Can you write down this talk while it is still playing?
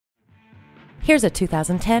Here's a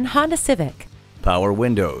 2010 Honda Civic. Power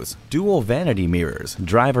windows, dual vanity mirrors,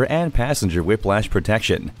 driver and passenger whiplash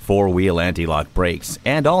protection, four-wheel anti-lock brakes,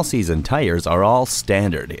 and all-season tires are all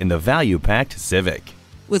standard in the value-packed Civic.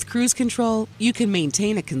 With cruise control, you can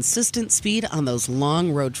maintain a consistent speed on those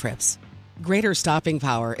long road trips. Greater stopping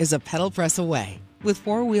power is a pedal press away with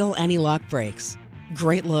four-wheel anti-lock brakes.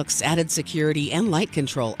 Great looks, added security, and light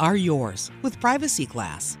control are yours with Privacy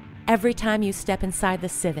Glass. Every time you step inside the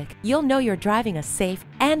Civic, you'll know you're driving a safe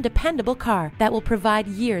and dependable car that will provide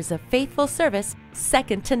years of faithful service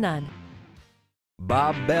second to none.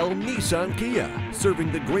 Bell Nissan Kia,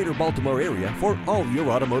 serving the greater Baltimore area for all your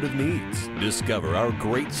automotive needs. Discover our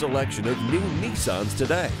great selection of new Nissans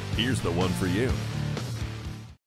today. Here's the one for you.